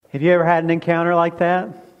Have you ever had an encounter like that?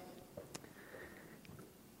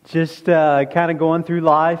 Just kind of going through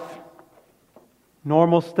life,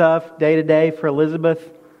 normal stuff, day to day for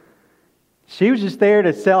Elizabeth. She was just there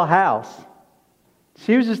to sell a house.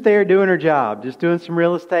 She was just there doing her job, just doing some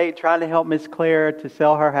real estate, trying to help Miss Claire to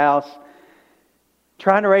sell her house,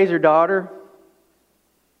 trying to raise her daughter,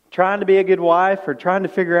 trying to be a good wife, or trying to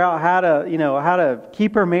figure out how to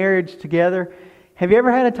keep her marriage together. Have you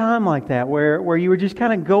ever had a time like that where you were just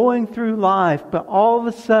kind of going through life, but all of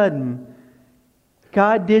a sudden,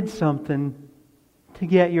 God did something to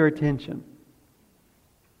get your attention?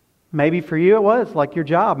 Maybe for you it was like your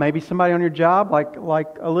job. Maybe somebody on your job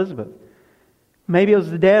like Elizabeth. Maybe it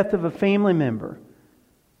was the death of a family member.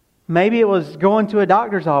 Maybe it was going to a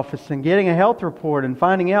doctor's office and getting a health report and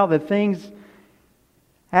finding out that things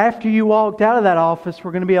after you walked out of that office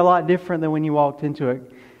were going to be a lot different than when you walked into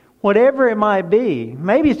it. Whatever it might be,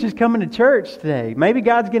 maybe it's just coming to church today. Maybe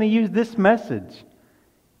God's going to use this message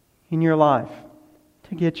in your life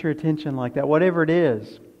to get your attention like that. Whatever it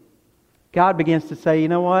is, God begins to say, you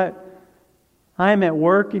know what? I am at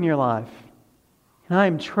work in your life. And I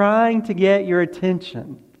am trying to get your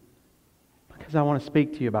attention because I want to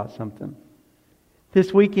speak to you about something.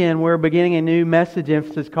 This weekend, we're beginning a new message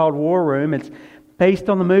emphasis called War Room. It's based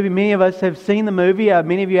on the movie. Many of us have seen the movie.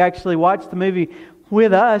 Many of you actually watched the movie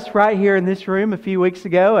with us right here in this room a few weeks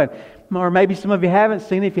ago. Or maybe some of you haven't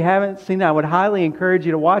seen it. If you haven't seen it, I would highly encourage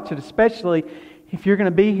you to watch it, especially if you're going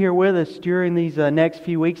to be here with us during these next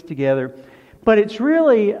few weeks together. But it's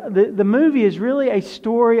really, the movie is really a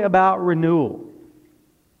story about renewal.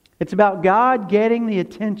 It's about God getting the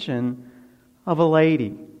attention of a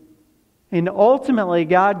lady. And ultimately,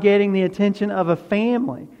 God getting the attention of a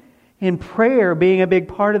family. And prayer being a big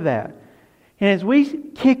part of that. And as we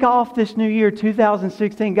kick off this new year,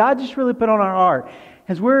 2016, God just really put on our heart,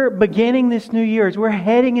 as we're beginning this new year, as we're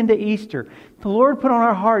heading into Easter, the Lord put on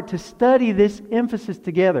our heart to study this emphasis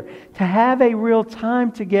together, to have a real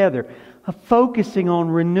time together of focusing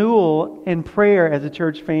on renewal and prayer as a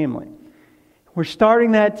church family. We're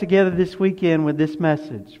starting that together this weekend with this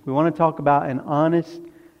message. We want to talk about an honest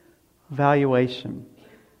evaluation.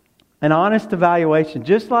 An honest evaluation.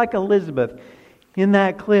 Just like Elizabeth in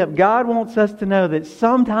that clip, God wants us to know that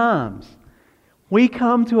sometimes we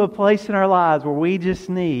come to a place in our lives where we just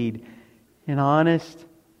need an honest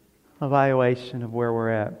evaluation of where we're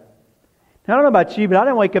at. Now, I don't know about you, but I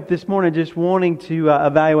didn't wake up this morning just wanting to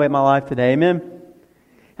evaluate my life today. Amen?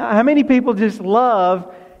 How many people just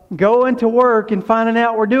love going to work and finding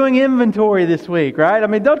out we're doing inventory this week, right? I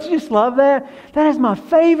mean, don't you just love that? That is my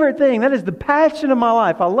favorite thing. That is the passion of my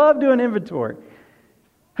life. I love doing inventory.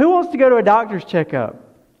 Who wants to go to a doctor's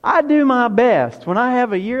checkup? I do my best. When I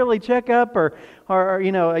have a yearly checkup or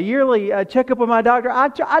a yearly checkup with my doctor,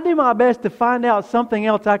 I do my best to find out something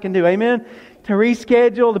else I can do. Amen? To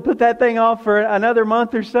reschedule, to put that thing off for another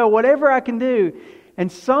month or so, whatever I can do.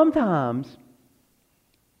 And sometimes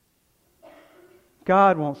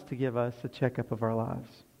God wants to give us a checkup of our lives.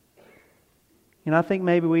 And I think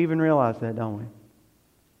maybe we even realize that, don't we?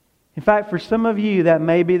 In fact, for some of you, that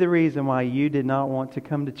may be the reason why you did not want to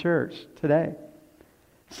come to church today.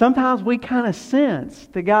 Sometimes we kind of sense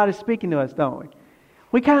that God is speaking to us, don't we?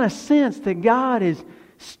 We kind of sense that God is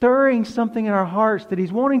stirring something in our hearts, that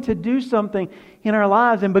He's wanting to do something in our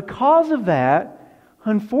lives. And because of that,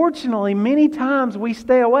 unfortunately, many times we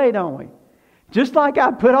stay away, don't we? Just like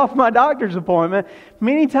I put off my doctor's appointment,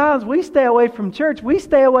 many times we stay away from church. We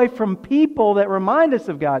stay away from people that remind us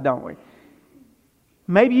of God, don't we?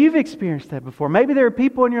 Maybe you've experienced that before. Maybe there are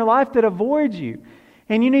people in your life that avoid you.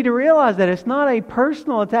 And you need to realize that it's not a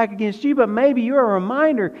personal attack against you, but maybe you're a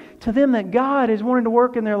reminder to them that God is wanting to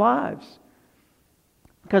work in their lives.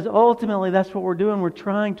 Because ultimately that's what we're doing. We're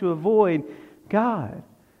trying to avoid God.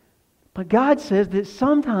 But God says that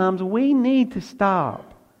sometimes we need to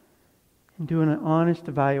stop and do an honest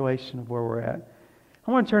evaluation of where we're at.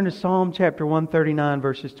 I want to turn to Psalm chapter 139,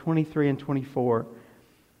 verses 23 and 24.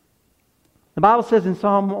 The Bible says in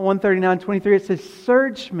Psalm 139, 23, it says,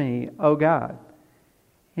 "Search me, O God,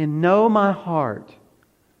 and know my heart.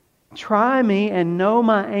 Try me and know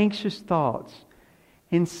my anxious thoughts,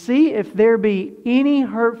 and see if there be any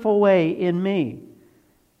hurtful way in me,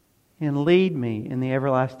 and lead me in the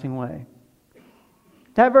everlasting way."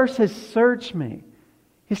 That verse says, "Search me."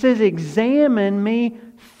 It says, "Examine me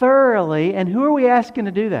thoroughly." And who are we asking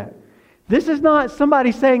to do that? This is not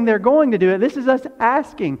somebody saying they're going to do it. This is us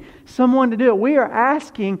asking someone to do it. We are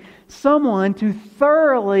asking someone to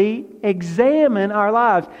thoroughly examine our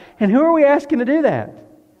lives. And who are we asking to do that?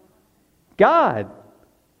 God.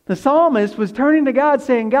 The psalmist was turning to God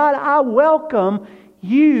saying, God, I welcome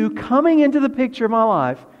you coming into the picture of my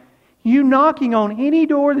life You knocking on any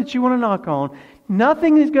door that you want to knock on.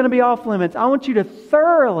 Nothing is going to be off limits. I want you to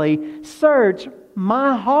thoroughly search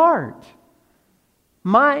my heart,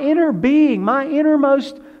 my inner being, my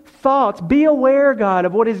innermost thoughts. Be aware, God,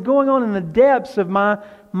 of what is going on in the depths of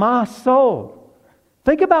my soul.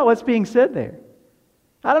 Think about what's being said there.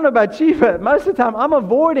 I don't know about you, but most of the time I'm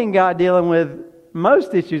avoiding God dealing with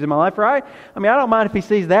most issues in my life, right? I mean, I don't mind if He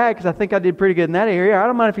sees that because I think I did pretty good in that area. I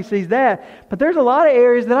don't mind if He sees that. But there's a lot of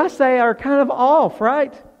areas that I say are kind of off,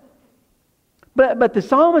 right? But the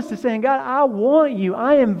psalmist is saying, God, I want you,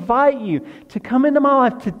 I invite you to come into my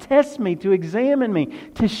life, to test me, to examine me,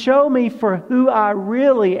 to show me for who I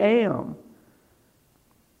really am.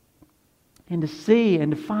 And to see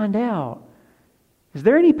and to find out, is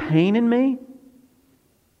there any pain in me?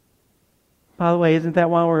 By the way, isn't that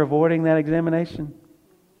why we're avoiding that examination?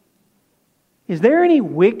 Is there any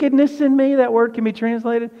wickedness in me? That word can be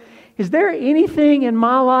translated. Is there anything in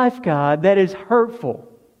my life, God, that is hurtful,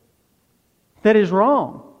 that is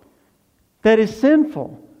wrong, that is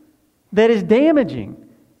sinful, that is damaging,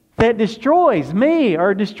 that destroys me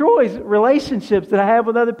or destroys relationships that I have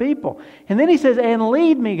with other people? And then He says, and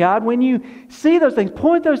lead me, God, when you see those things,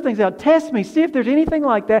 point those things out, test me, see if there's anything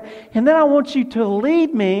like that, and then I want you to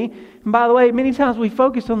lead me. And by the way, many times we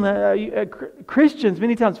focus on the Christians,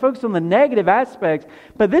 many times focus on the negative aspects,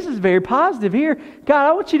 but this is very positive here. God,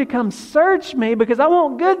 I want you to come search me because I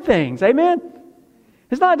want good things. Amen?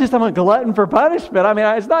 It's not just I'm a glutton for punishment. I mean,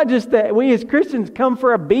 it's not just that we as Christians come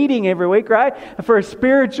for a beating every week, right? For a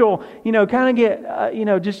spiritual, kind of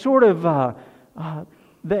get, just sort of,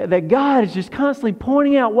 that God is just constantly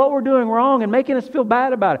pointing out what we're doing wrong and making us feel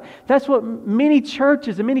bad about it. That's what many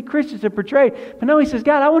churches and many Christians have portrayed. But no, He says,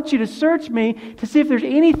 God, I want you to search me to see if there's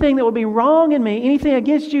anything that will be wrong in me, anything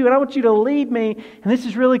against you, and I want you to lead me. And this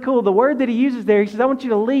is really cool. The word that He uses there, He says, I want you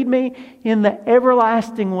to lead me in the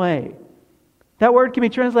everlasting way. That word can be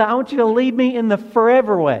translated, I want you to lead me in the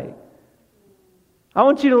forever way. I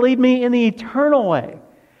want you to lead me in the eternal way.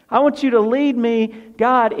 I want you to lead me,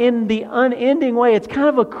 God, in the unending way. It's kind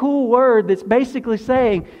of a cool word that's basically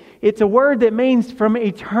saying, it's a word that means from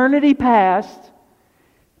eternity past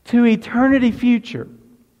to eternity future.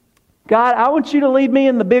 God, I want you to lead me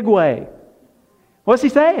in the big way. What's He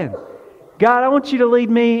saying? God, I want you to lead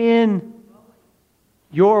me in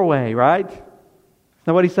your way, right? Is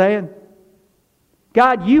that what He's saying?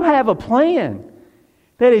 God, you have a plan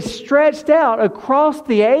that is stretched out across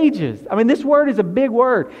the ages. I mean, this word is a big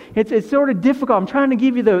word. It's sort of difficult. I'm trying to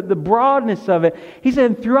give you the broadness of it. He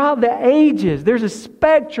said throughout the ages, there's a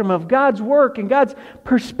spectrum of God's work and God's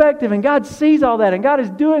perspective, and God sees all that, and God is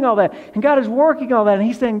doing all that, and God is working all that, and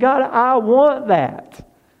He's saying, God, I want that.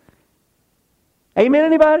 Amen,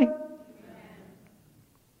 anybody?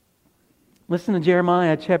 Listen to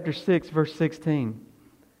Jeremiah chapter 6, verse 16.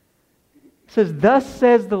 It says, thus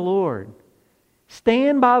says the Lord,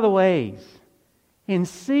 stand by the ways and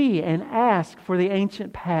see and ask for the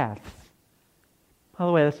ancient paths. By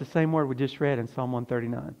the way, that's the same word we just read in Psalm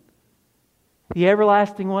 139. The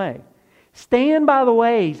everlasting way. Stand by the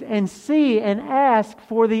ways and see and ask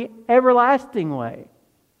for the everlasting way.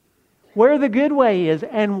 Where the good way is,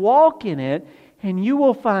 and walk in it, and you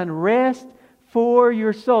will find rest for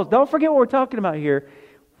your souls. Don't forget what we're talking about here.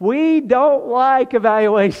 We don't like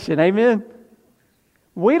evaluation. Amen?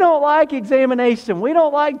 We don't like examination. We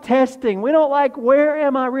don't like testing. We don't like where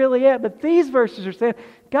am I really at. But these verses are saying,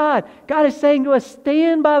 God is saying to us,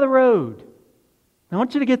 stand by the road. I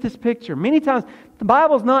want you to get this picture. Many times, the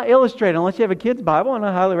Bible's not illustrated unless you have a kid's Bible, and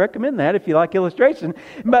I highly recommend that if you like illustration.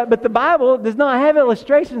 But the Bible does not have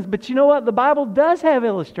illustrations. But you know what? The Bible does have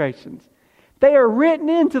illustrations. They are written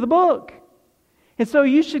into the book. And so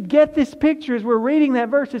you should get this picture as we're reading that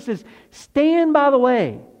verse. It says, stand by the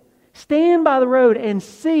way. Stand by the road and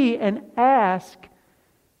see and ask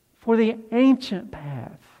for the ancient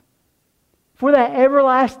path, for that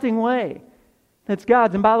everlasting way that's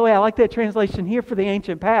God's. And by the way, I like that translation here for the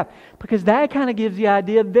ancient path because that kind of gives the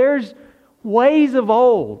idea there's ways of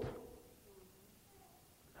old.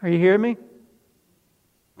 Are you hearing me?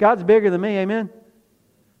 God's bigger than me, amen?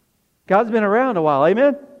 God's been around a while,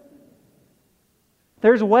 amen?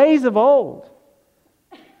 There's ways of old.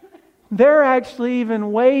 There are actually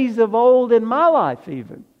even ways of old in my life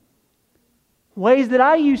even. Ways that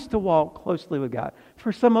I used to walk closely with God.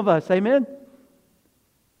 For some of us, amen?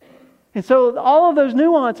 And so all of those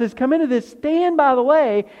nuances come into this. Stand by the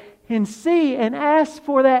way and see and ask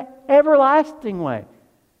for that everlasting way.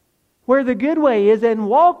 Where the good way is, and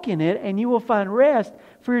walk in it, and you will find rest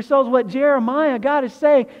for your souls. What God is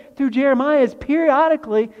saying through Jeremiah is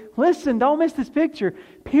periodically, listen, don't miss this picture.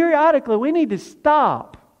 Periodically, we need to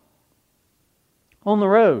stop on the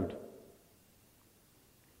road.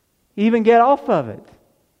 even get off of it.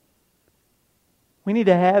 We need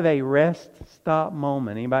to have a rest stop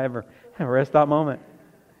moment. Anybody ever have a rest stop moment?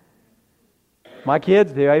 My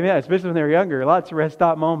kids do, amen. Especially when they're younger. Lots of rest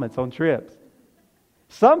stop moments on trips.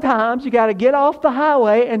 Sometimes you got to get off the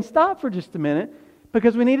highway and stop for just a minute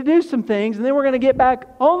because we need to do some things, and then we're going to get back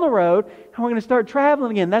on the road and we're going to start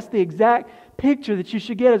traveling again. That's the exact picture that you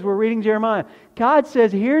should get as we're reading Jeremiah. God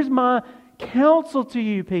says, here's my counsel to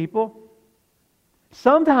you people.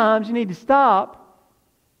 Sometimes you need to stop.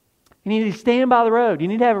 You need to stand by the road. You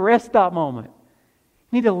need to have a rest stop moment.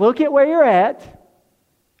 You need to look at where you're at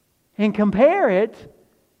and compare it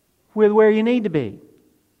with where you need to be.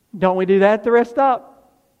 Don't we do that at the rest stop?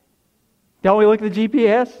 Don't we look at the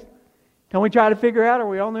GPS? Don't we try to figure out, are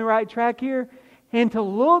we on the right track here? And to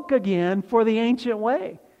look again for the ancient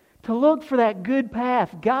way. To look for that good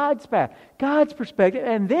path, God's perspective.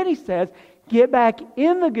 And then He says, get back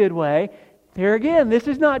in the good way. There again, this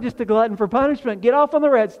is not just a glutton for punishment. Get off on the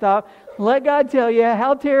rest stop. Let God tell you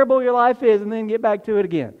how terrible your life is and then get back to it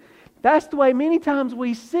again. That's the way many times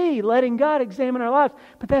we see letting God examine our lives.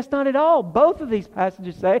 But that's not at all. Both of these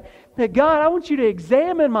passages say that God, I want you to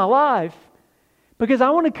examine my life because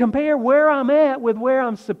I want to compare where I'm at with where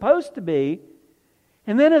I'm supposed to be.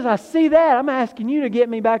 And then as I see that, I'm asking you to get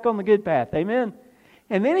me back on the good path. Amen?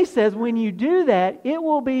 And then He says, when you do that, it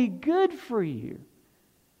will be good for you.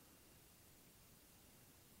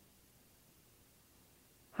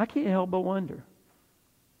 I can't help but wonder.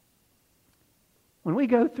 When we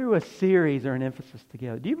go through a series or an emphasis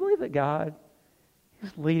together, do you believe that God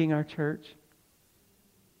is leading our church?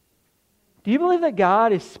 Do you believe that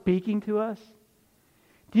God is speaking to us?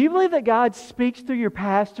 Do you believe that God speaks through your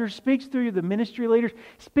pastors, speaks through the ministry leaders,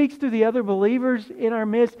 speaks through the other believers in our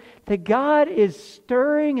midst? That God is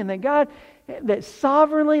stirring and that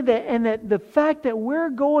sovereignly, and that the fact that we're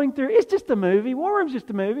going through, it's just a movie. War Room's just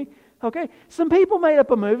a movie. Okay? Some people made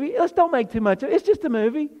up a movie. Let's don't make too much of it. It's just a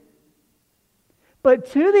movie.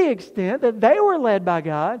 But to the extent that they were led by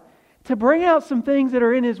God to bring out some things that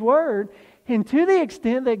are in His Word, and to the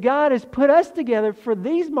extent that God has put us together for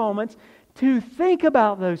these moments to think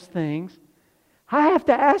about those things, I have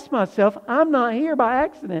to ask myself, I'm not here by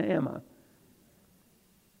accident, am I?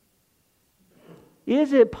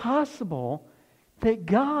 Is it possible that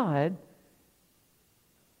God,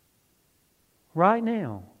 right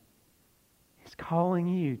now, is calling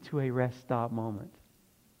you to a rest stop moment?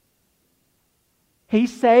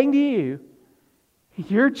 He's saying to you,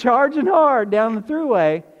 you're charging hard down the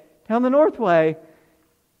thruway, down the Northway.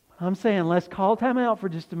 I'm saying, let's call time out for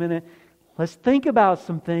just a minute. Let's think about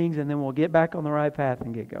some things and then we'll get back on the right path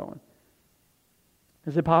and get going.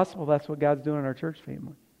 Is it possible that's what God's doing in our church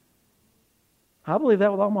family? I believe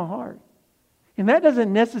that with all my heart. And that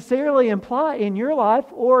doesn't necessarily imply in your life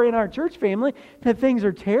or in our church family that things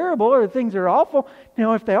are terrible or things are awful.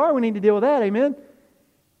 Now, if they are, we need to deal with that. Amen?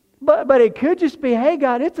 But it could just be, hey,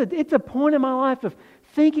 God, it's a point in my life of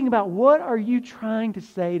thinking about what are you trying to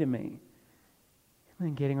say to me? And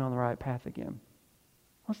then getting on the right path again.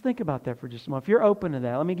 Let's think about that for just a moment. If you're open to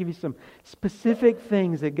that, let me give you some specific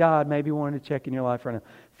things that God may be wanting to check in your life right now.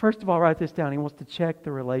 First of all, write this down. He wants to check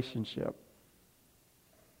the relationship.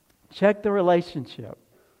 Check the relationship.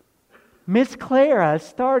 Miss Clara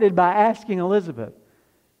started by asking Elizabeth,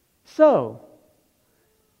 so,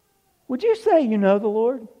 would you say you know the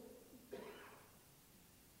Lord?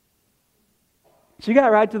 She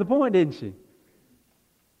got right to the point, didn't she?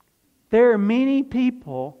 There are many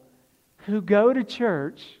people who go to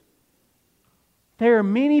church. There are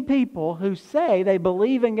many people who say they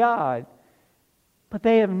believe in God, but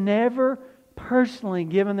they have never personally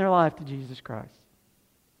given their life to Jesus Christ.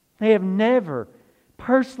 They have never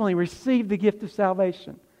personally received the gift of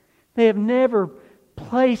salvation. They have never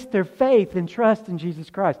placed their faith and trust in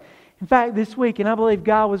Jesus Christ. In fact, this week, and I believe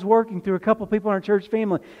God was working through a couple of people in our church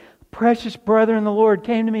family, a precious brother in the Lord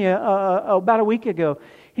came to me about a week ago.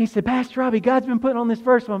 He said, Pastor Robbie, God's been putting on this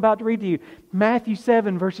verse I'm about to read to you. Matthew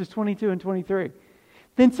 7, verses 22 and 23.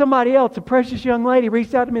 Then somebody else, a precious young lady,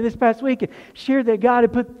 reached out to me this past week and shared that God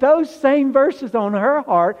had put those same verses on her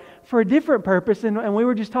heart for a different purpose, and we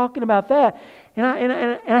were just talking about that. And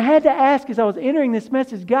I had to ask as I was entering this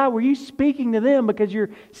message, God, were you speaking to them because you're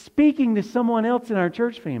speaking to someone else in our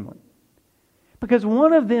church family? Because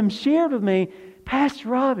one of them shared with me, Pastor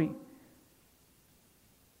Robbie,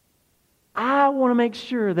 I want to make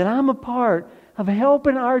sure that I'm a part of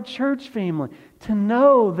helping our church family to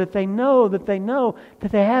know that they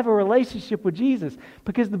have a relationship with Jesus.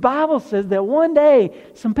 Because the Bible says that one day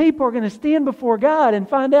some people are going to stand before God and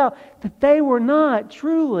find out that they were not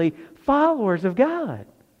truly followers of God.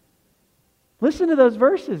 Listen to those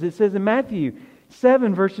verses. It says in Matthew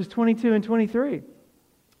 7, verses 22 and 23.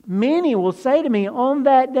 Many will say to me on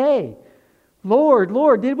that day, Lord,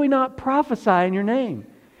 Lord, did we not prophesy in your name?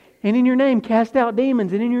 And in your name cast out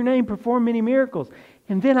demons, and in your name perform many miracles.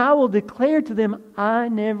 And then I will declare to them, I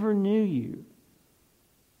never knew you.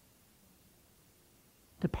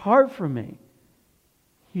 Depart from me,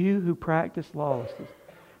 you who practice lawlessness.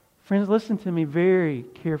 Friends, listen to me very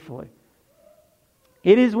carefully.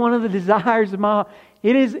 It is one of the desires of my heart.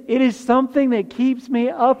 It is something that keeps me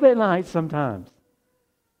up at night sometimes.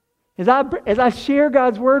 As I share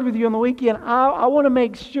God's Word with you on the weekend, I want to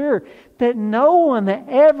make sure that no one that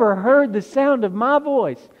ever heard the sound of my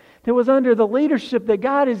voice, that was under the leadership that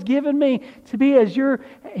God has given me to be as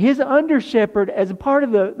His under-shepherd, as a part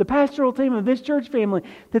of the pastoral team of this church family,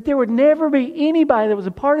 that there would never be anybody that was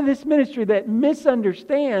a part of this ministry that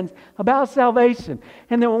misunderstands about salvation.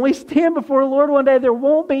 And that when we stand before the Lord one day, there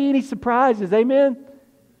won't be any surprises. Amen?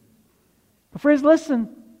 But friends,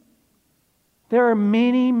 listen. There are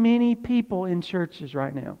many, many people in churches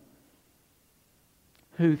right now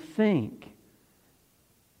who think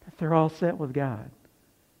that they're all set with God.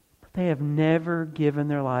 But they have never given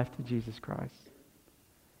their life to Jesus Christ.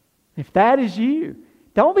 If that is you,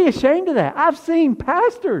 don't be ashamed of that. I've seen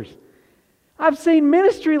pastors. I've seen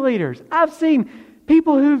ministry leaders. I've seen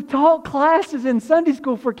people who've taught classes in Sunday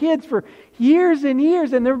school for kids for years and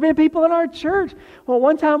years. And there have been people in our church. Well,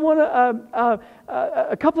 one time,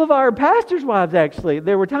 a couple of our pastors' wives, actually,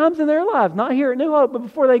 there were times in their lives, not here at New Hope, but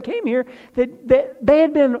before they came here, that they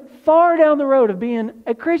had been far down the road of being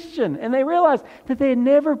a Christian. And they realized that they had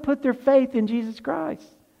never put their faith in Jesus Christ.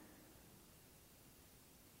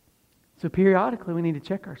 So periodically, we need to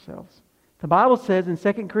check ourselves. The Bible says in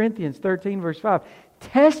 2 Corinthians 13, verse 5,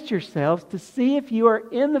 test yourselves to see if you are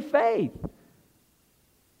in the faith.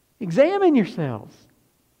 Examine yourselves.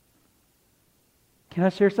 Can I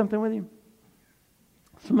share something with you?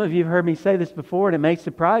 Some of you have heard me say this before, and it may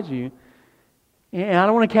surprise you. And I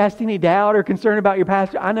don't want to cast any doubt or concern about your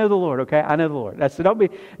pastor. I know the Lord, okay? I know the Lord. So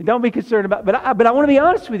don't be concerned about. But I want to be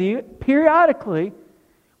honest with you. Periodically,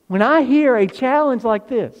 when I hear a challenge like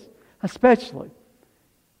this, especially,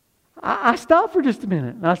 I stop for just a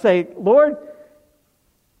minute and I say, Lord,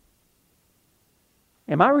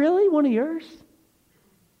 am I really one of yours?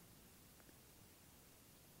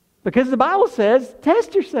 Because the Bible says,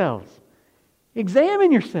 test yourselves.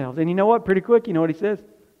 Examine yourselves. And you know what? Pretty quick, you know what He says?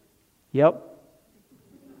 Yep.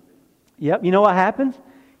 Yep. You know what happens?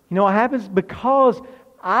 You know what happens? Because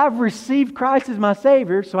I've received Christ as my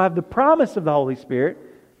Savior, so I have the promise of the Holy Spirit.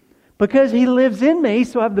 Because He lives in me,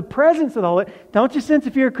 so I have the presence of the Holy Spirit. Don't you sense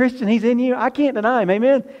if you're a Christian, He's in you? I can't deny Him.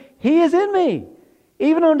 Amen? He is in me.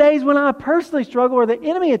 Even on days when I personally struggle or the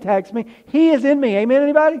enemy attacks me, He is in me. Amen,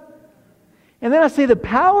 anybody? And then I see the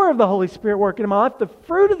power of the Holy Spirit working in my life, the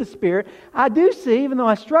fruit of the Spirit. I do see, even though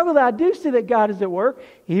I struggle, I do see that God is at work,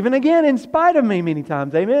 even again in spite of me many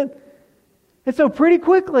times. Amen? And so pretty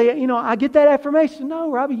quickly, I get that affirmation.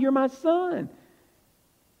 No, Robbie, you're my son.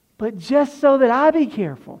 But just so that I be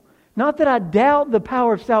careful. Not that I doubt the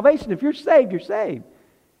power of salvation. If you're saved, you're saved.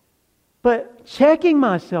 But checking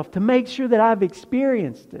myself to make sure that I've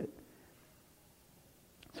experienced it.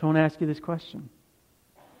 So I want to ask you this question.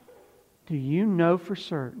 Do you know for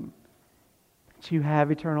certain that you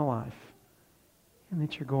have eternal life and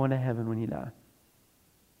that you're going to heaven when you die?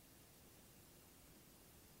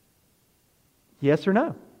 Yes or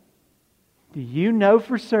no? Do you know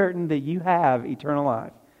for certain that you have eternal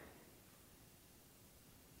life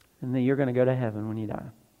and that you're going to go to heaven when you die?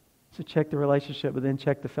 So check the relationship, but then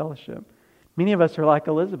check the fellowship. Many of us are like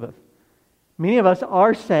Elizabeth. Many of us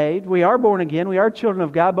are saved. We are born again. We are children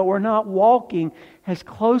of God, but we're not walking as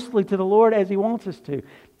closely to the Lord as He wants us to.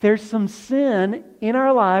 There's some sin in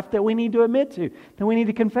our life that we need to admit to, that we need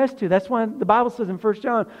to confess to. That's why the Bible says in 1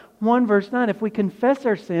 John 1 verse 9, if we confess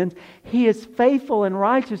our sins, He is faithful and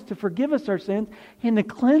righteous to forgive us our sins and to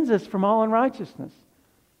cleanse us from all unrighteousness.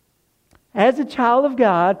 As a child of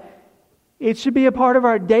God, it should be a part of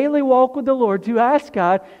our daily walk with the Lord to ask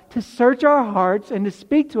God to search our hearts and to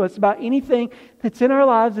speak to us about anything that's in our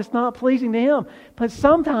lives that's not pleasing to Him. But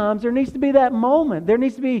sometimes there needs to be that moment. There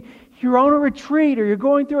needs to be, you're on a retreat or you're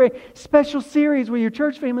going through a special series with your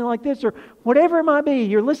church family like this or whatever it might be.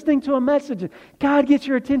 You're listening to a message and God gets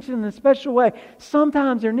your attention in a special way.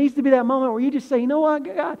 Sometimes there needs to be that moment where you just say, you know what,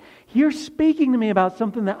 God, you're speaking to me about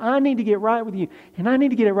something that I need to get right with you. And I need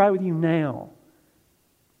to get it right with you now.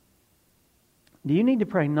 Do you need to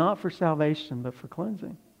pray not for salvation, but for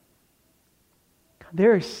cleansing?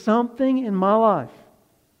 There is something in my life.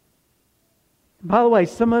 By the way,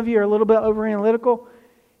 some of you are a little bit over analytical,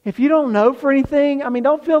 If you don't know for anything, I mean,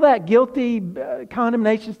 don't feel that guilty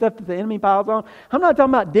condemnation stuff that the enemy piles on. I'm not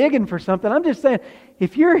talking about digging for something. I'm just saying,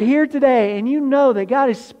 if you're here today and you know that God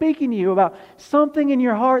is speaking to you about something in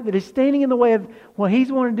your heart that is standing in the way of what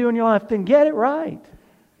He's wanting to do in your life, then get it right.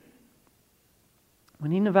 We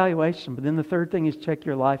need an evaluation. But then the third thing is check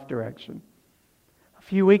your life direction. A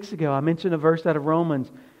few weeks ago, I mentioned a verse out of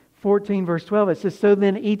Romans 14, verse 12. It says, "So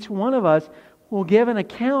then each one of us will give an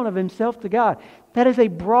account of himself to God." That is a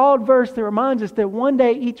broad verse that reminds us that one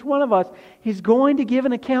day each one of us is going to give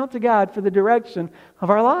an account to God for the direction of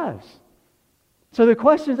our lives. So the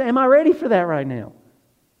question is, am I ready for that right now?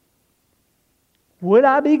 Would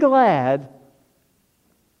I be glad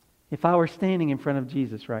if I were standing in front of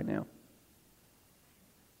Jesus right now?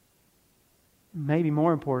 Maybe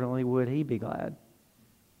more importantly, would He be glad?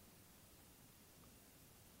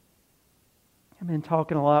 I've been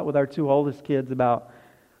talking a lot with our two oldest kids about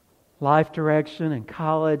life direction and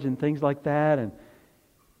college and things like that.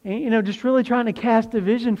 And just really trying to cast a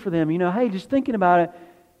vision for them. Hey, just thinking about it.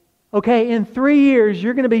 Okay, in 3 years,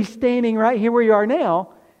 you're going to be standing right here where you are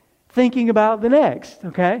now, thinking about the next.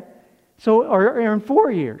 Okay? So, or in 4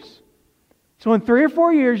 years. So in 3 or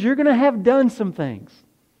 4 years, you're going to have done some things.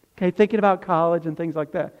 Okay, thinking about college and things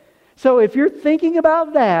like that. So if you're thinking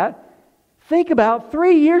about that, think about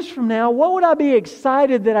 3 years from now, what would I be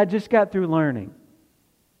excited that I just got through learning?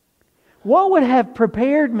 What would have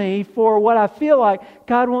prepared me for what I feel like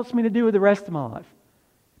God wants me to do with the rest of my life?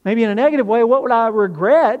 Maybe in a negative way, what would I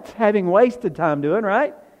regret having wasted time doing,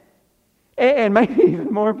 right? And maybe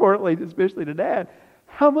even more importantly, especially to Dad,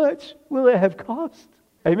 how much will it have cost?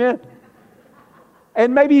 Amen?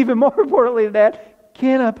 And maybe even more importantly to Dad,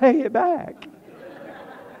 can I pay it back?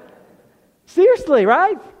 Seriously,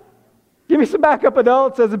 right? Give me some backup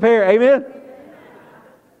adults as a pair. Amen?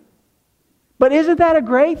 But isn't that a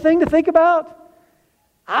great thing to think about?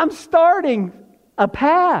 I'm starting a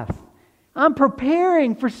path. I'm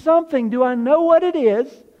preparing for something. Do I know what it is?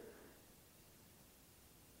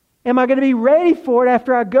 Am I going to be ready for it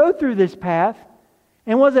after I go through this path?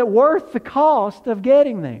 And was it worth the cost of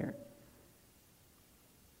getting there?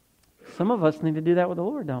 Some of us need to do that with the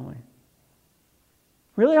Lord, don't we?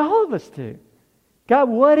 Really, all of us do. God,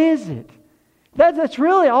 what is it? That's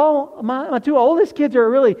really all my two oldest kids are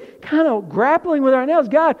really kind of grappling with right now is,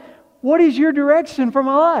 God, what is your direction for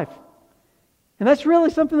my life? And that's really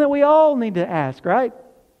something that we all need to ask, right?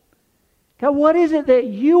 God, what is it that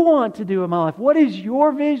you want to do in my life? What is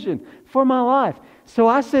your vision for my life? So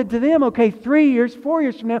I said to them, okay, 3 years, 4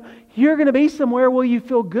 years from now, you're going to be somewhere. Will you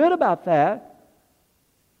feel good about that?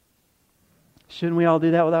 Shouldn't we all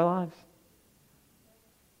do that with our lives?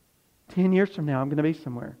 10 years from now, I'm going to be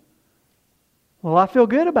somewhere. Will I feel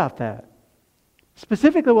good about that?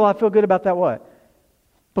 Specifically, will I feel good about that what?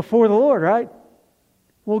 Before the Lord, right?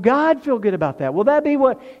 Will God feel good about that? Will that be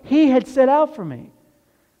what He had set out for me?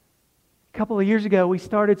 A couple of years ago, we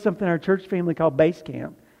started something in our church family called Base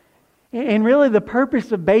Camp. And really the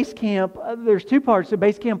purpose of Base Camp, there's two parts to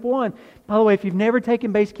Base Camp 1. By the way, if you've never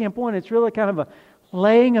taken Base Camp 1, it's really kind of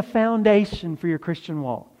laying a foundation for your Christian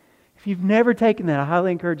walk. If you've never taken that, I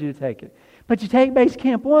highly encourage you to take it. But you take Base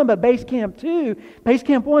Camp 1, but Base Camp 2, Base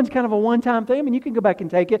Camp 1 is kind of a one-time thing, and you can go back and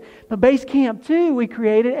take it. But Base Camp 2, we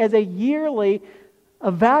created as a yearly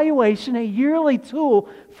evaluation, a yearly tool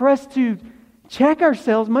for us to check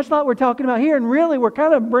ourselves, much like we're talking about here. And really, we're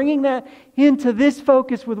kind of bringing that into this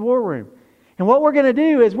focus with War Room. And what we're going to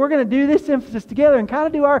do is we're going to do this emphasis together and kind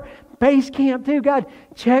of do our Base Camp too. God,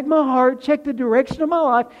 check my heart, check the direction of my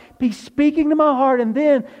life, be speaking to my heart. And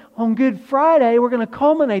then on Good Friday, we're going to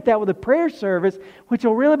culminate that with a prayer service, which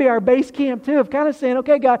will really be our Base Camp too, of kind of saying,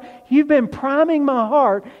 okay, God, you've been priming my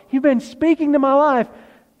heart. You've been speaking to my life.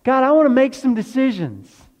 God, I want to make some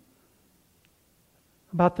decisions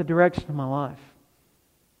about the direction of my life.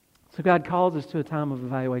 So God calls us to a time of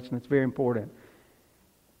evaluation that's very important.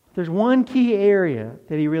 There's one key area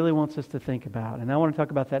that He really wants us to think about, and I want to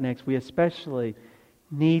talk about that next. We especially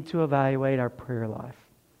need to evaluate our prayer life.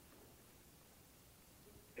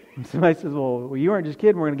 And somebody says, well, you weren't just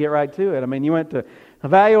kidding, we're going to get right to it. I mean, you went to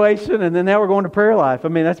evaluation, and then now we're going to prayer life. I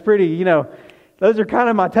mean, that's pretty, those are kind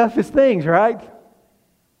of my toughest things, right?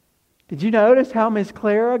 Did you notice how Miss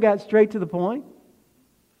Clara got straight to the point?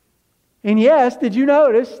 And yes, did you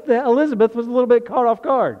notice that Elizabeth was a little bit caught off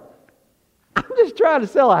guard? I'm just trying to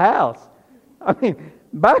sell a house. I mean,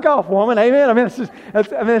 back off, woman. Amen. I mean,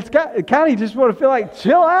 it's kind of you just want to feel like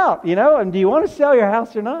chill out, And do you want to sell your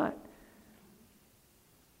house or not?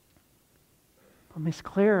 But Miss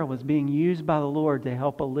Clara was being used by the Lord to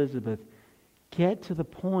help Elizabeth get to the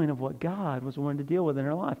point of what God was wanting to deal with in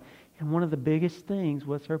her life. And one of the biggest things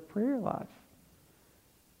was her prayer life.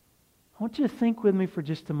 I want you to think with me for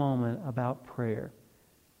just a moment about prayer.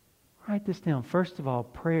 Write this down. First of all,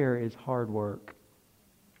 prayer is hard work.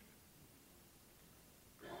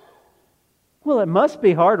 Well, it must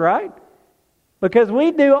be hard, right? Because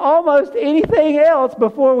we do almost anything else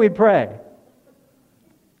before we pray.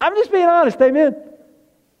 I'm just being honest, amen?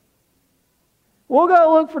 We'll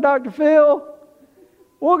go look for Dr. Phil.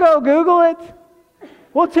 We'll go Google it.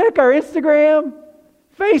 We'll check our Instagram,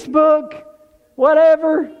 Facebook,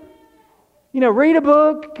 whatever. Read a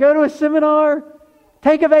book, go to a seminar,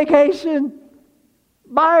 take a vacation,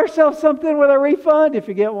 buy ourselves something with a refund if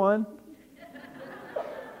you get one.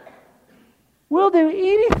 We'll do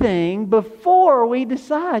anything before we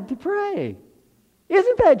decide to pray.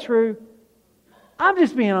 Isn't that true? I'm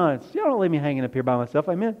just being honest. Y'all don't leave me hanging up here by myself,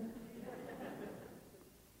 amen?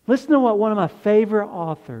 Listen to what one of my favorite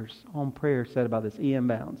authors on prayer said about this, E.M.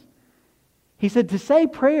 Bounds. He said, to say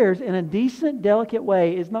prayers in a decent, delicate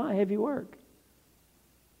way is not heavy work.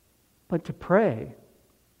 But to pray,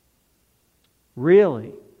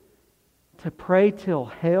 really, to pray till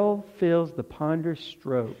hell feels the ponderous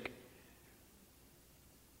stroke,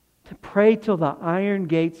 to pray till the iron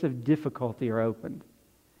gates of difficulty are opened,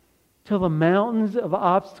 till the mountains of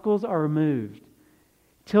obstacles are removed,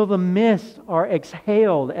 till the mists are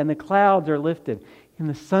exhaled and the clouds are lifted, and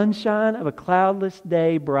the sunshine of a cloudless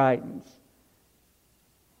day brightens.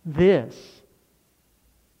 This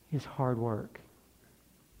is hard work.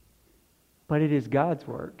 But it is God's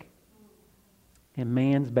work and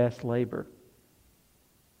man's best labor.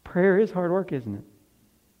 Prayer is hard work, isn't it?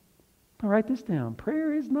 Now write this down.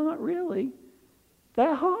 Prayer is not really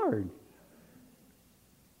that hard.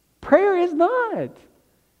 Prayer is not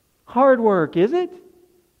hard work, is it?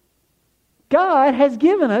 God has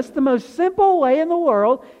given us the most simple way in the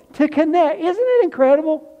world to connect. Isn't it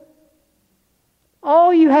incredible?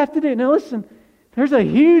 All you have to do. Now listen, there's a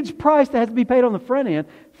huge price that has to be paid on the front end.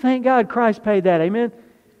 Thank God Christ paid that. Amen.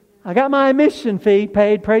 I got my admission fee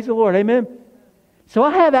paid. Praise the Lord. Amen. So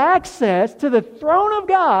I have access to the throne of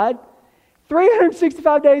God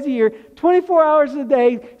 365 days a year, 24 hours a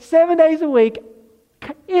day, 7 days a week.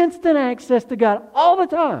 Instant access to God all the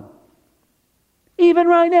time. Even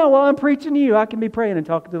right now while I'm preaching to you, I can be praying and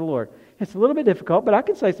talking to the Lord. It's a little bit difficult, but I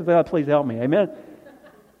can say something, please help me. Amen.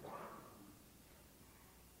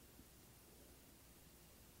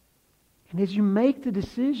 And as you make the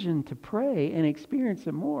decision to pray and experience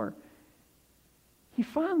it more, you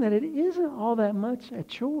find that it isn't all that much a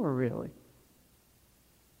chore, really.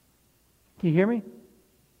 Can you hear me?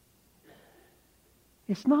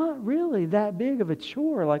 It's not really that big of a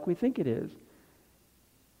chore like we think it is.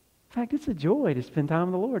 In fact, it's a joy to spend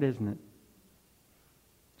time with the Lord, isn't it?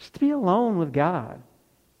 Just to be alone with God.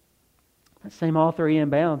 That same author, E.M.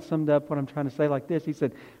 Bounds, summed up what I'm trying to say like this. He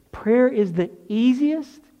said, prayer is the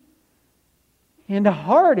easiest and the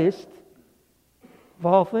hardest of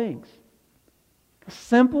all things. The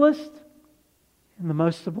simplest and the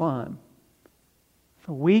most sublime.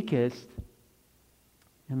 The weakest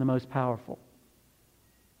and the most powerful.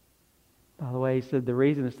 By the way, he said the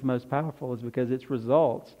reason it's the most powerful is because its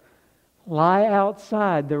results lie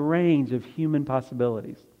outside the range of human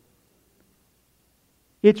possibilities.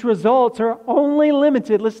 Its results are only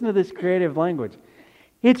limited, listen to this creative language,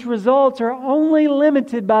 its results are only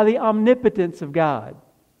limited by the omnipotence of God.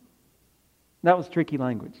 That was tricky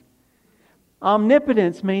language.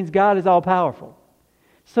 Omnipotence means God is all-powerful.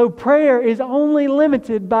 So prayer is only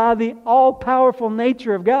limited by the all-powerful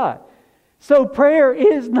nature of God. So prayer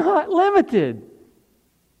is not limited.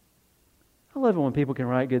 I love it when people can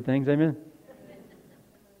write good things. Amen.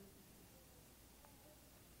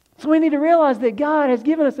 So we need to realize that God has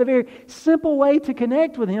given us a very simple way to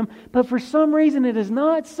connect with Him, but for some reason it is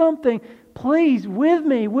not something, please, with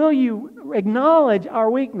me, will you acknowledge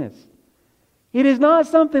our weakness? It is not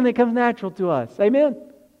something that comes natural to us. Amen?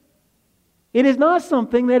 It is not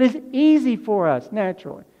something that is easy for us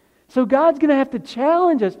naturally. So God's going to have to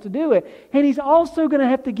challenge us to do it, and He's also going to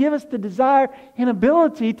have to give us the desire and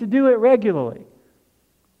ability to do it regularly.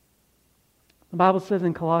 The Bible says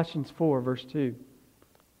in Colossians 4, verse 2,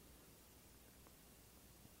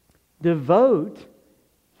 devote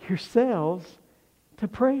yourselves to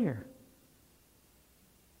prayer.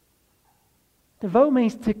 Devote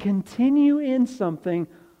means to continue in something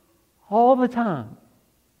all the time.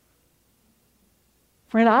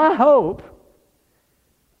 Friend, I hope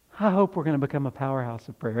we're going to become a powerhouse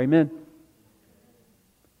of prayer. Amen?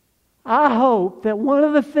 I hope that one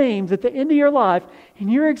of the themes at the end of your life, in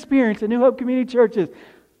your experience at New Hope Community Church is,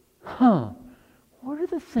 what are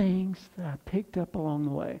the things that I picked up along the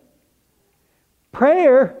way?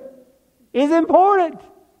 Prayer is important.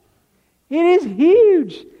 It is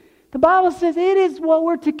huge. The Bible says it is what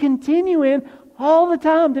we're to continue in all the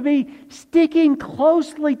time, to be sticking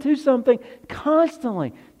closely to something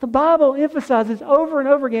constantly. The Bible emphasizes over and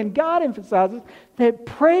over again, God emphasizes that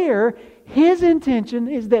prayer, His intention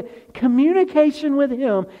is that communication with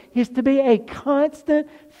Him is to be a constant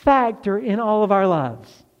factor in all of our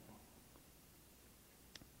lives.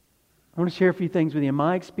 I want to share a few things with you. In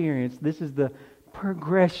my experience, this is the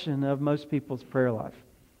progression of most people's prayer life.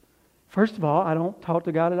 First of all, I don't talk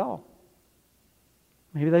to God at all.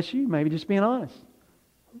 Maybe that's you. Maybe just being honest.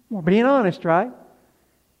 We're being honest, right?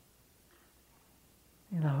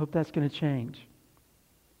 And I hope that's going to change.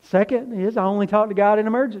 Second is I only talk to God in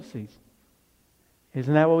emergencies.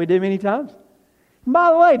 Isn't that what we do many times? And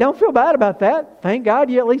by the way, don't feel bad about that. Thank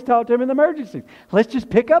God you at least talk to Him in the emergencies. Let's just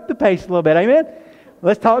pick up the pace a little bit. Amen?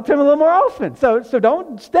 Let's talk to Him a little more often. So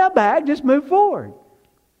don't step back. Just move forward.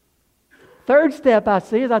 Third step I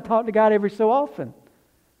see is I talk to God every so often.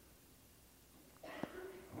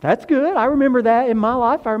 That's good. I remember that in my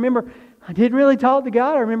life. I remember I didn't really talk to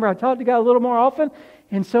God. I remember I talked to God a little more often.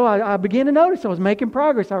 And so I began to notice I was making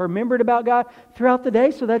progress. I remembered about God throughout the day,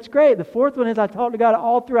 so that's great. The fourth one is I talk to God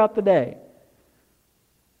all throughout the day.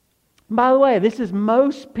 And by the way, this is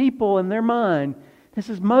most people in their mind. This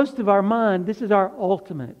is most of our mind. This is our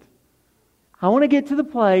ultimate. I want to get to the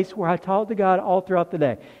place where I talk to God all throughout the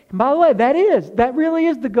day. And by the way, that really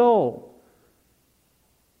is the goal.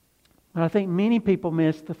 But I think many people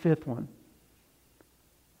miss the fifth one.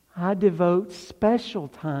 I devote special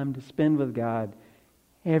time to spend with God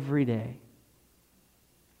every day.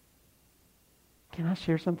 Can I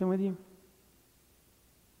share something with you?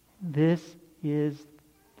 This is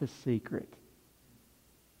the secret.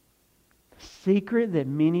 The secret that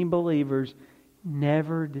many believers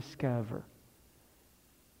never discover.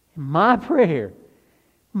 My prayer,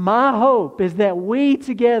 my hope is that we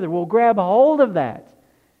together will grab hold of that.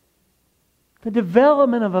 The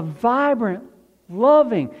development of a vibrant,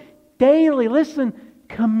 loving, daily,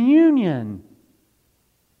 communion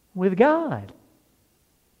with God.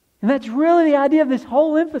 And that's really the idea of this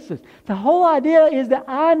whole emphasis. The whole idea is that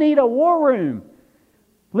I need a war room.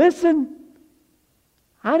 Listen,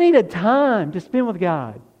 I need a time to spend with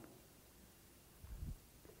God.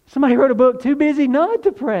 Somebody wrote a book, Too Busy Not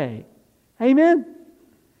to Pray. Amen?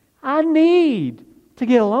 I need to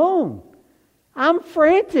get alone. I'm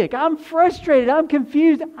frantic. I'm frustrated. I'm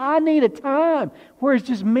confused. I need a time where it's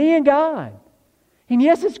just me and God. And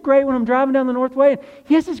yes, it's great when I'm driving down the Northway. And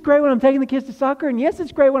yes, it's great when I'm taking the kids to soccer. And yes,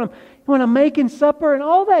 it's great when I'm making supper. And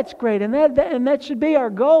all that's great. And that should be our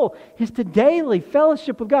goal, is to daily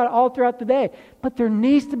fellowship with God all throughout the day. But there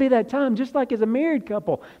needs to be that time, just like as a married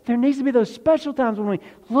couple. There needs to be those special times when we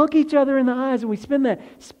look each other in the eyes and we spend that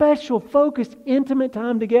special, focused, intimate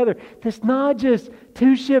time together. That's not just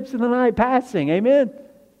two ships in the night passing. Amen?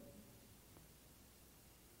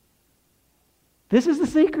 This is the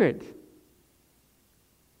secret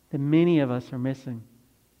that many of us are missing.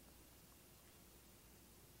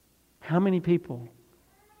 How many people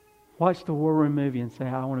watch the War Room movie and say,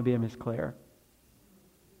 I want to be a Miss Claire?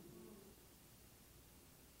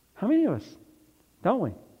 How many of us? Don't we?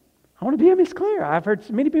 I want to be a Miss Claire. I've heard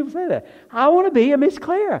many people say that. I want to be a Miss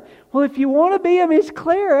Claire. Well, if you want to be a Miss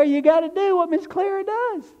Claire, you got to do what Miss Claire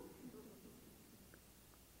does.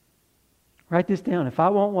 Write this down. If I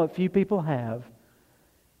want what few people have,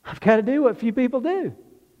 I've got to do what few people do.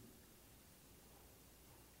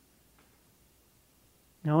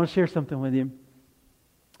 Now I want to share something with you.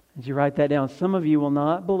 As you write that down, some of you will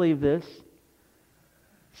not believe this.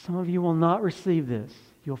 Some of you will not receive this.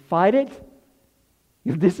 You'll fight it.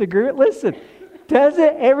 You'll disagree it. Listen,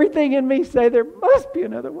 doesn't everything in me say there must be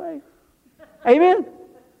another way? Amen?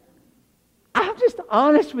 I'm just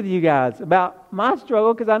honest with you guys about my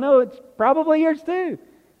struggle, because I know it's probably yours too.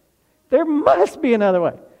 There must be another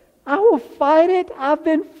way. I will fight it. I've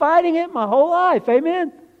been fighting it my whole life.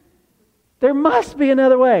 Amen? There must be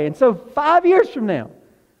another way. And so 5 years from now,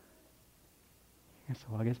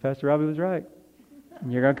 so I guess Pastor Robbie was right.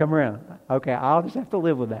 And you're going to come around. Okay, I'll just have to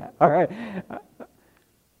live with that. All right.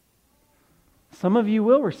 Some of you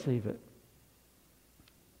will receive it.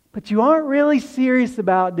 But you aren't really serious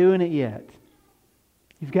about doing it yet.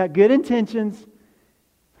 You've got good intentions,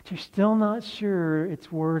 but you're still not sure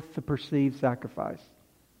it's worth the perceived sacrifice.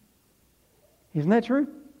 Isn't that true?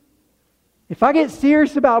 If I get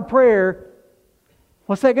serious about prayer,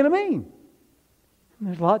 what's that going to mean? And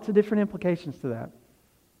there's lots of different implications to that.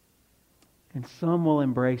 And some will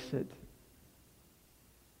embrace it.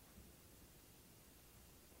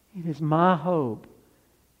 It is my hope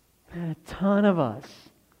that a ton of us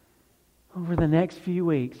over the next few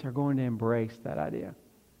weeks are going to embrace that idea.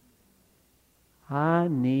 I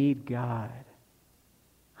need God.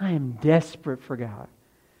 I am desperate for God.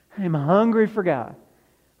 I am hungry for God.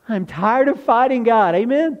 I'm tired of fighting God.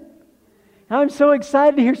 Amen? I'm so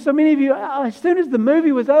excited to hear so many of you, as soon as the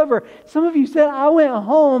movie was over, some of you said, I went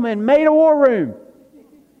home and made a war room.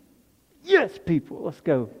 Yes, people, let's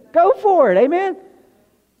go. Go for it. Amen?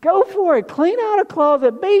 Go for it. Clean out a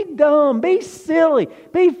closet. Be dumb. Be silly.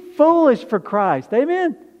 Be foolish for Christ.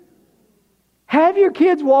 Amen? Have your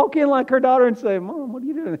kids walk in like her daughter and say, Mom, what are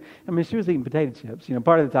you doing? I mean, she was eating potato chips,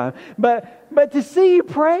 part of the time. But to see you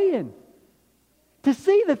praying, to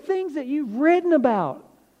see the things that you've written about,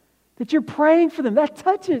 that you're praying for them, that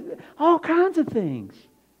touches all kinds of things.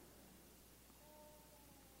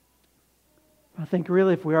 I think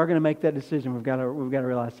really if we are going to make that decision, we've got to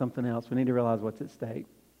realize something else. We need to realize what's at stake.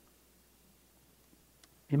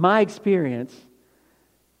 In my experience,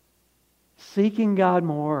 seeking God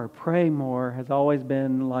more or praying more has always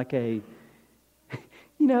been like a,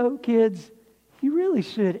 kids, you really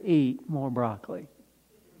should eat more broccoli.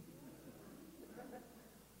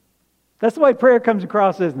 That's the way prayer comes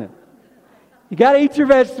across, isn't it? You got to eat your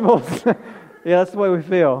vegetables. Yeah, that's the way we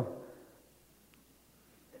feel.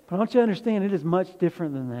 But I want you to understand it is much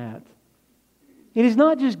different than that. It is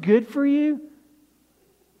not just good for you.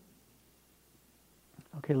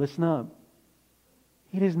 Okay, listen up.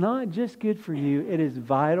 It is not just good for you, it is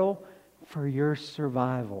vital for your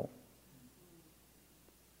survival.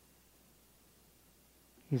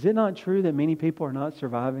 Is it not true that many people are not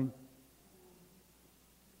surviving?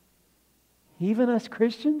 Even us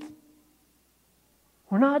Christians?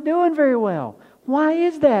 We're not doing very well. Why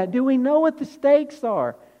is that? Do we know what the stakes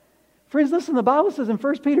are? Friends, listen, the Bible says in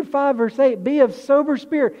 1 Peter 5, verse 8, be of sober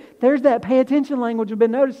spirit. There's that pay attention language we've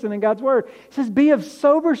been noticing in God's Word. It says, be of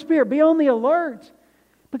sober spirit. Be on the alert.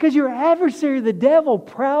 Because your adversary, the devil,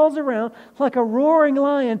 prowls around like a roaring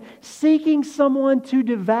lion seeking someone to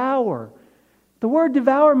devour. The word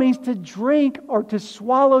devour means to drink or to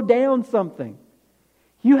swallow down something.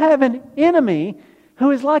 You have an enemy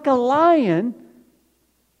who is like a lion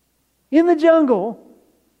in the jungle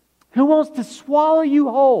who wants to swallow you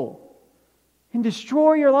whole and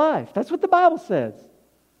destroy your life. That's what the Bible says.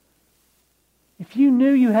 If you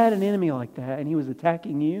knew you had an enemy like that and he was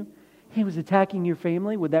attacking you, he was attacking your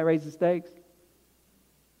family, would that raise the stakes?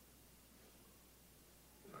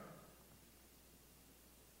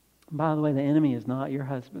 By the way, the enemy is not your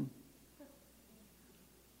husband.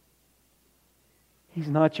 He's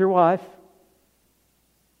not your wife.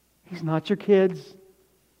 He's not your kids.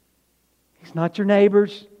 He's not your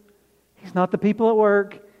neighbors. He's not the people at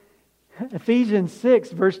work. Ephesians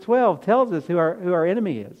 6, verse 12 tells us who our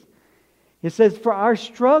enemy is. It says, for our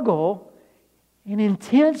struggle, an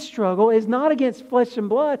intense struggle, is not against flesh and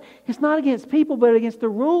blood. It's not against people, but against the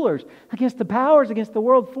rulers, against the powers, against the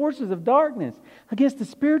world forces of darkness, against the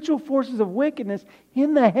spiritual forces of wickedness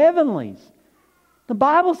in the heavenlies. The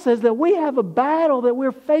Bible says that we have a battle that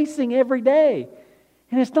we're facing every day.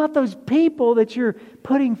 And it's not those people that you're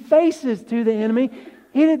putting faces to the enemy.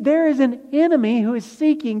 There is an enemy who is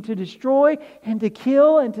seeking to destroy and to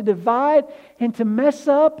kill and to divide and to mess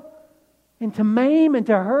up and to maim and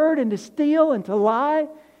to hurt and to steal and to lie.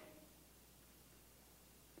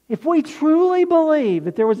 If we truly believe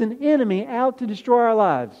that there was an enemy out to destroy our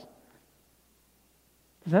lives,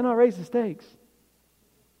 does that not raise the stakes?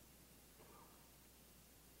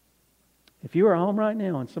 If you were home right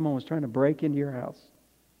now and someone was trying to break into your house,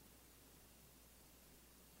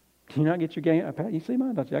 can you not get your game? You see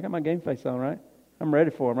mine, don't you? I got my game face on, right? I'm ready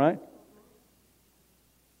for them, right?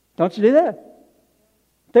 Don't you do that?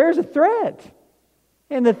 There's a threat.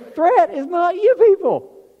 And the threat is not you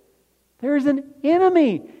people. There's an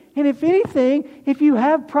enemy. And if anything, if you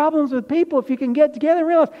have problems with people, if you can get together and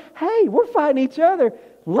realize, hey, we're fighting each other,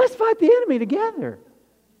 let's fight the enemy together.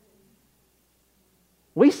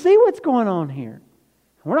 We see what's going on here.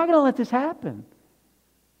 We're not going to let this happen.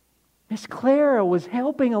 Miss Clara was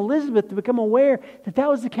helping Elizabeth to become aware that that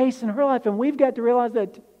was the case in her life, and we've got to realize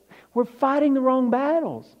that we're fighting the wrong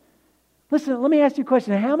battles. Listen, let me ask you a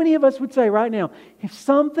question. How many of us would say right now, if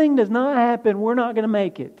something does not happen, we're not going to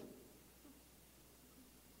make it?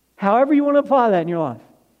 However you want to apply that in your life.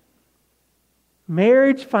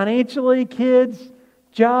 Marriage, financially, kids,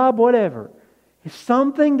 job, whatever. If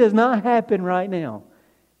something does not happen right now,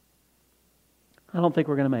 I don't think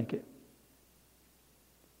we're going to make it.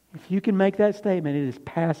 If you can make that statement, it is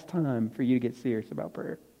past time for you to get serious about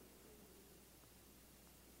prayer.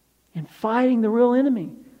 And fighting the real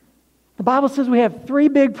enemy. The Bible says we have three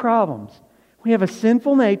big problems. We have a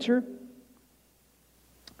sinful nature,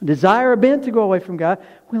 a desire, a bent to go away from God.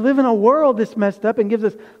 We live in a world that's messed up and gives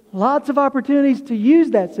us Lots of opportunities to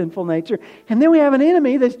use that sinful nature. And then we have an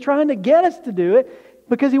enemy that's trying to get us to do it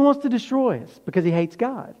because he wants to destroy us, because he hates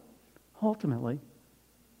God, ultimately.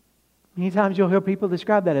 Many times you'll hear people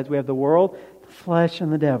describe that as we have the world, the flesh,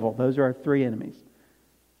 and the devil. Those are our three enemies.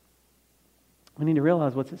 We need to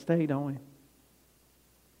realize what's at stake, don't we?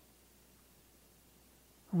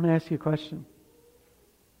 I want to ask you a question.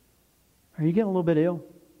 Are you getting a little bit ill?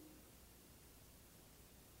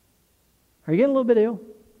 Are you getting a little bit ill?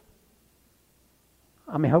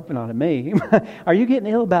 I mean, hoping not at me. Are you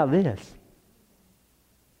getting ill about this?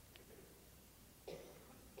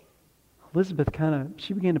 Elizabeth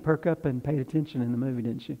she began to perk up and paid attention in the movie,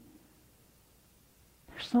 didn't she?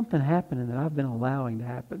 There's something happening that I've been allowing to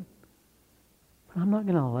happen. But I'm not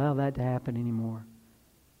going to allow that to happen anymore.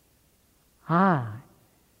 I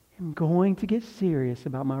am going to get serious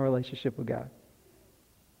about my relationship with God.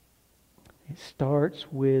 It starts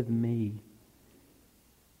with me.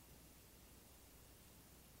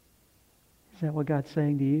 Is that what God's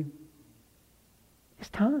saying to you? It's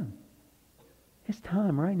time. It's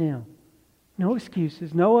time right now. No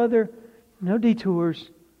excuses, no detours,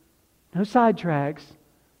 no sidetracks.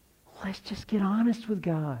 Let's just get honest with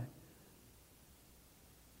God.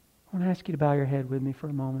 I want to ask you to bow your head with me for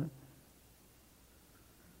a moment.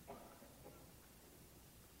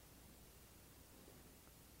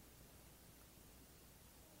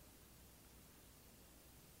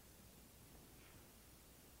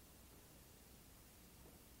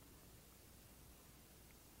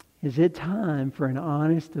 Is it time for an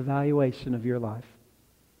honest evaluation of your life?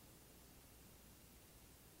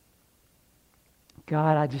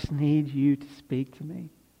 God, I just need you to speak to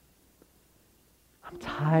me. I'm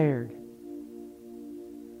tired.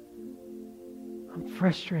 I'm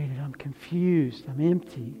frustrated. I'm confused. I'm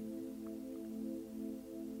empty.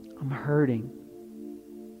 I'm hurting.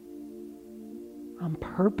 I'm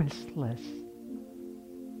purposeless.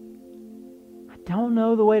 I don't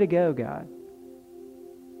know the way to go, God.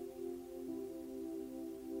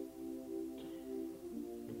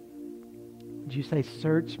 Would you say,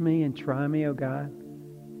 search me and try me, oh God?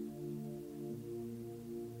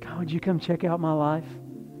 God, would you come check out my life?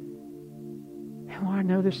 And Lord, I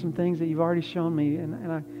know there's some things that you've already shown me,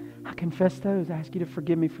 and I confess those. I ask you to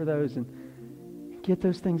forgive me for those and get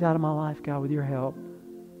those things out of my life, God, with your help.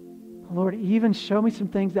 Lord, even show me some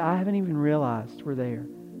things that I haven't even realized were there.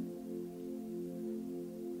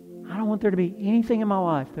 I don't want there to be anything in my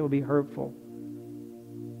life that will be hurtful.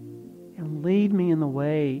 And lead me in the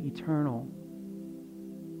way eternal.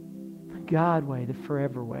 The God way, the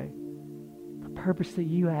forever way. The purpose that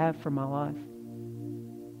you have for my life.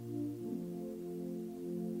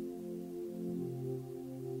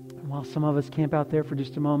 And while some of us camp out there for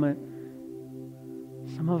just a moment,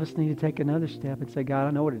 some of us need to take another step and say, God,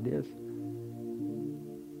 I know what it is.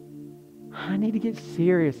 I need to get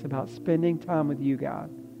serious about spending time with you, God.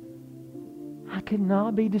 I could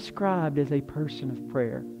not be described as a person of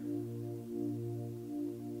prayer.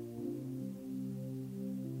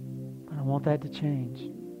 But I want that to change.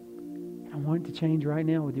 And I want it to change right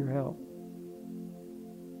now with your help.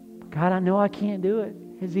 God, I know I can't do it.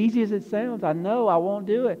 As easy as it sounds, I know I won't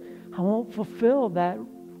do it. I won't fulfill that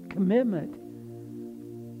commitment.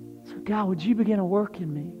 So God, would you begin to work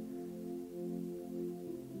in me?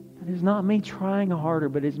 It is not me trying harder,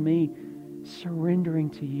 but it's me surrendering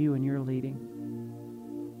to you and your leading.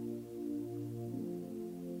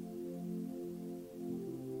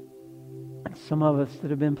 And some of us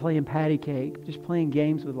that have been playing patty cake, just playing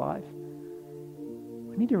games with life,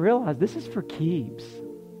 we need to realize this is for keeps.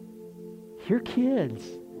 Your kids,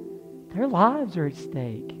 their lives are at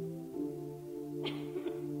stake.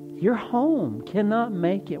 Your home cannot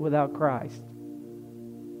make it without Christ.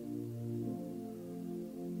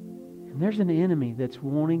 And there's an enemy that's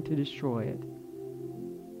wanting to destroy it.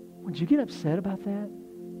 Would you get upset about that?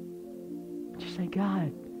 Would you say,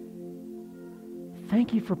 God,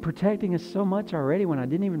 thank you for protecting us so much already when I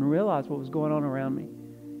didn't even realize what was going on around me.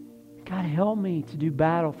 God, help me to do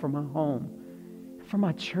battle for my home, for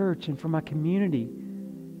my church, and for my community,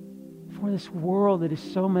 for this world that is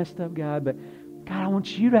so messed up, God. But God, I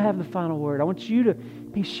want you to have the final word. I want you to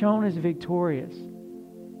be shown as victorious.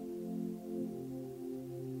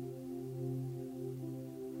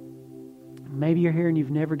 Maybe you're here and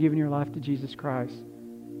you've never given your life to Jesus Christ.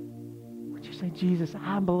 Would you say, Jesus,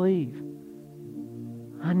 I believe.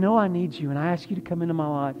 I know I need you, and I ask you to come into my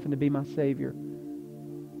life and to be my Savior.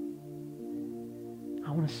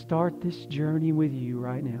 I want to start this journey with you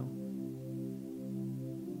right now.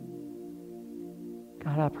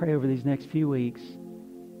 God, I pray over these next few weeks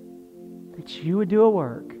that you would do a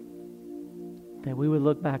work that we would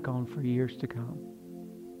look back on for years to come.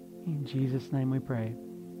 In Jesus' name we pray.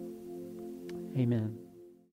 Amen.